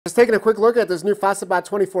Just taking a quick look at this new Fossibot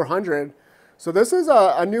 2400. So this is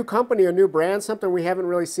a new company, a new brand, something we haven't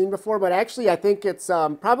really seen before, but actually I think it's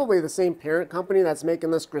probably the same parent company that's making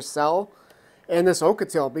this Gricel and this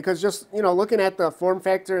Ocotil, because just, looking at the form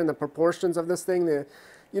factor and the proportions of this thing,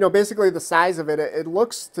 basically the size of it, it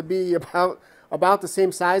looks to be about the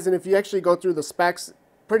same size, and if you actually go through the specs,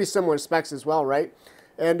 pretty similar specs as well, right?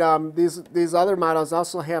 And these other models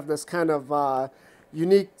also have this kind of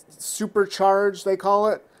unique supercharge, they call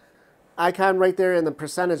it, icon right there in the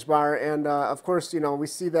percentage bar, and of course, we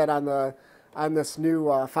see that on this new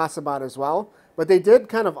Fossibot as well. But they did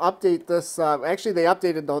kind of update this. Actually, they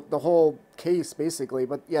updated the whole case basically.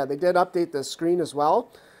 But yeah, they did update the screen as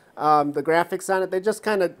well. The graphics on it, they just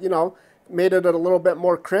kind of made it a little bit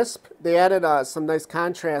more crisp. They added some nice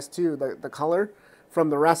contrast to the color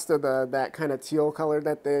from the rest of that kind of teal color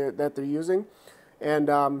that they're using, and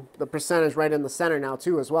the percentage right in the center now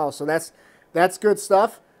too as well. So that's good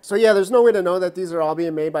stuff. So yeah, there's no way to know that these are all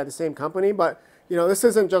being made by the same company, but this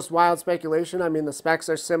isn't just wild speculation. I mean, the specs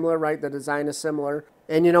are similar, right? The design is similar.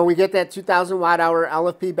 And we get that 2,000 watt hour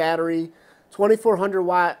LFP battery, 2400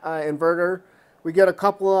 watt inverter. We get a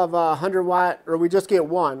couple of 100 watt, or we just get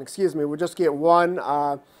one, excuse me, we just get one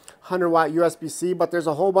 100 watt USB-C, but there's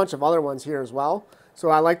a whole bunch of other ones here as well. So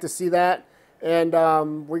I like to see that.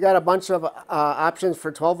 And we got a bunch of options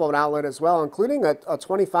for 12 volt outlet as well, including a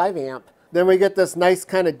 25 amp. Then we get this nice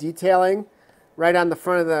kind of detailing right on the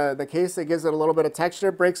front of the case that gives it a little bit of texture,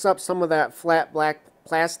 breaks up some of that flat black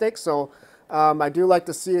plastic. So I do like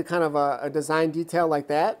to see a kind of a design detail like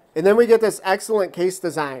that. And then we get this excellent case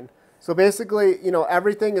design. So basically,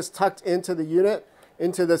 everything is tucked into the unit,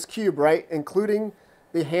 into this cube, right? Including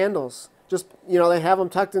the handles. Just, they have them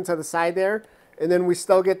tucked into the side there, and then we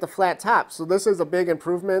still get the flat top. So this is a big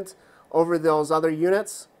improvement over those other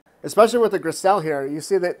units. Especially with the Gricel here, you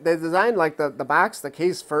see that they designed like the box, the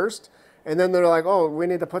case first, and then they're like, oh, we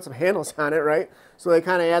need to put some handles on it, right? So they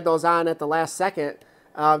kind of add those on at the last second.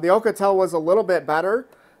 The Ocotil was a little bit better,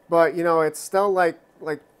 but it's still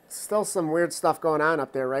still some weird stuff going on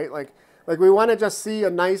up there, right? Like we want to just see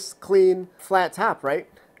a nice, clean, flat top, right?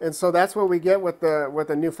 And so that's what we get with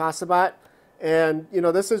the new Fossibot. And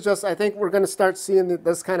this is just, I think we're going to start seeing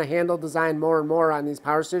this kind of handle design more and more on these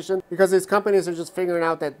power stations, because these companies are just figuring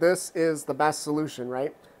out that this is the best solution,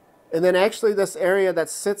 right? And then actually this area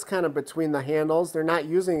that sits kind of between the handles, they're not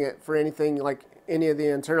using it for anything like any of the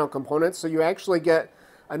internal components. So you actually get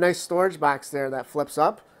a nice storage box there that flips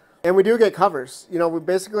up. And we do get covers.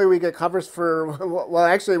 We get covers for, well,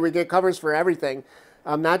 actually we get covers for everything.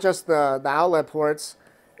 Not just the outlet ports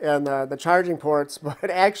and the charging ports, but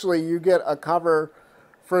actually you get a cover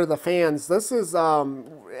for the fans. This is,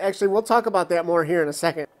 actually we'll talk about that more here in a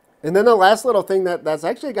second. And then the last little thing that's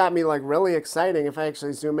actually got me like really exciting, if I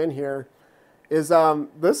actually zoom in here, is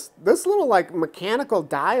this little like mechanical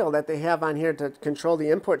dial that they have on here to control the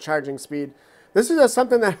input charging speed. This is just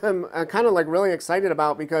something that I'm kind of like really excited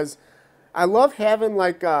about, because I love having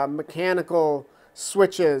like mechanical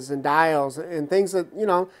switches and dials and things that,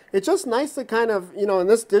 it's just nice to kind of, in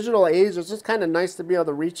this digital age, it's just kind of nice to be able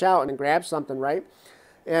to reach out and grab something, right?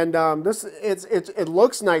 And it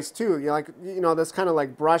looks nice too. This kind of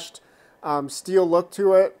like brushed steel look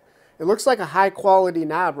to it. It looks like a high quality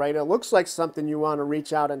knob, right? It looks like something you want to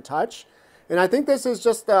reach out and touch. And I think this is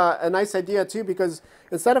just a nice idea too, because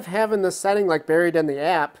instead of having this setting like buried in the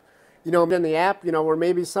app, where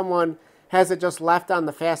maybe someone has it just left on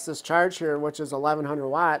the fastest charge here, which is 1100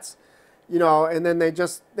 watts, and then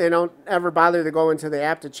they don't ever bother to go into the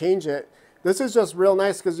app to change it. This is just real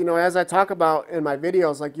nice because, as I talk about in my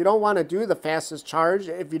videos, like you don't want to do the fastest charge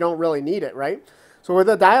if you don't really need it, right? So with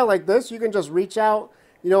a dial like this, you can just reach out,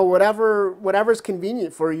 whatever's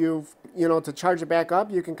convenient for you, to charge it back up,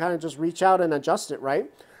 you can kind of just reach out and adjust it, right?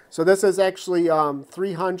 So this is actually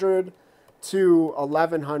 300 to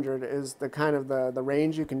 1100 is the kind of the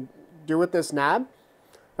range you can do with this knob.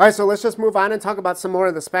 All right, so let's just move on and talk about some more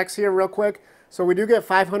of the specs here real quick. So we do get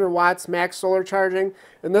 500 watts max solar charging,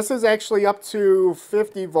 and this is actually up to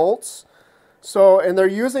 50 volts. So, and they're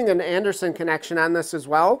using an Anderson connection on this as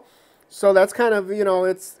well. So that's kind of,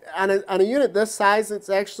 it's on a unit this size, it's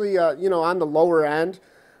actually, on the lower end.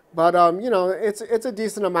 But, it's a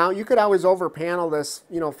decent amount. You could always over panel this,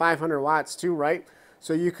 500 watts too, right?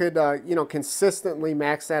 So you could, consistently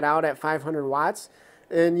max that out at 500 watts.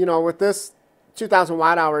 And, with this 2,000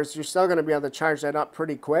 watt hours, you're still going to be able to charge that up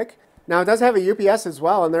pretty quick. Now, it does have a UPS as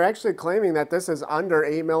well, and they're actually claiming that this is under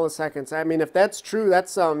 8 milliseconds. I mean, if that's true,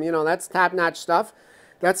 that's, that's top-notch stuff.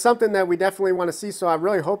 That's something that we definitely want to see, so I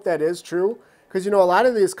really hope that is true. Because, a lot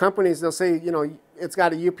of these companies, they'll say, it's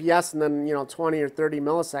got a UPS and then, 20 or 30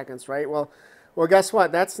 milliseconds, right? Well, Well, guess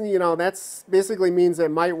what? That's, you know, that's basically means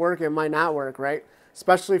it might work, it might not work, right?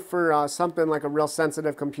 Especially for something like a real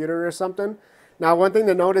sensitive computer or something. Now, one thing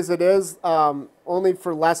to note is it is only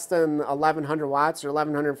for less than 1100 watts or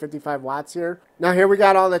 1155 watts here. Now, here we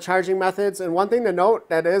got all the charging methods. And one thing to note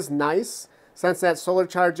that is nice, since that solar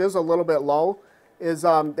charge is a little bit low, is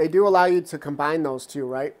they do allow you to combine those two,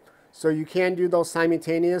 right? So you can do those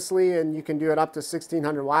simultaneously, and you can do it up to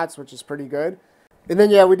 1600 watts, which is pretty good. And then,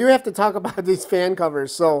 yeah, we do have to talk about these fan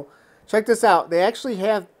covers. So check this out. They actually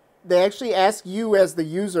ask you as the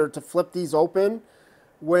user to flip these open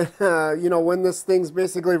when, you know, when this thing's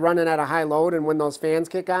basically running at a high load and when those fans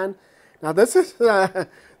kick on. Now, this is a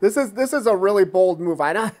really bold move.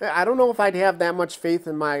 I don't know if I'd have that much faith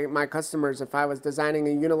in my customers if I was designing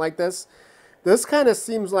a unit like this. This kind of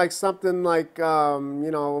seems like something like, you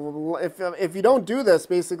know, if you don't do this,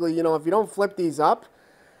 basically, you know, if you don't flip these up,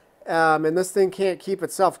 and this thing can't keep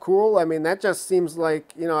itself cool, I mean, that just seems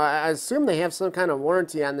like, you know, I assume they have some kind of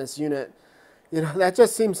warranty on this unit. You know, that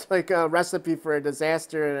just seems like a recipe for a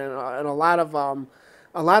disaster and a lot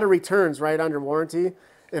of returns right under warranty.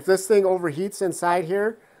 If this thing overheats inside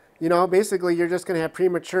here, you know, basically you're just going to have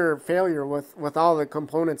premature failure with all the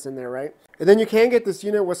components in there, right? And then you can get this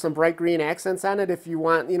unit with some bright green accents on it if you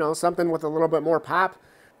want, you know, something with a little bit more pop.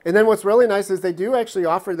 And then what's really nice is they do actually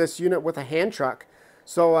offer this unit with a hand truck.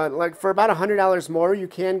 So like for about $100 more, you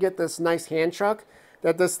can get this nice hand truck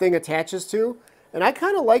that this thing attaches to. And I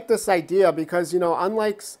kind of like this idea because, you know,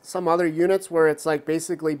 unlike some other units where it's like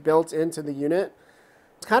basically built into the unit,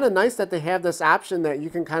 it's kind of nice that they have this option that you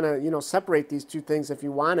can kind of, you know, separate these two things if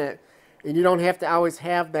you want it. And you don't have to always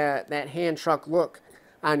have that hand truck look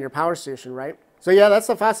on your power station, right? So yeah, that's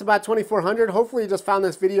the Fossibot 2400. Hopefully you just found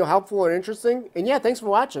this video helpful or interesting. And yeah, thanks for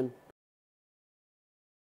watching.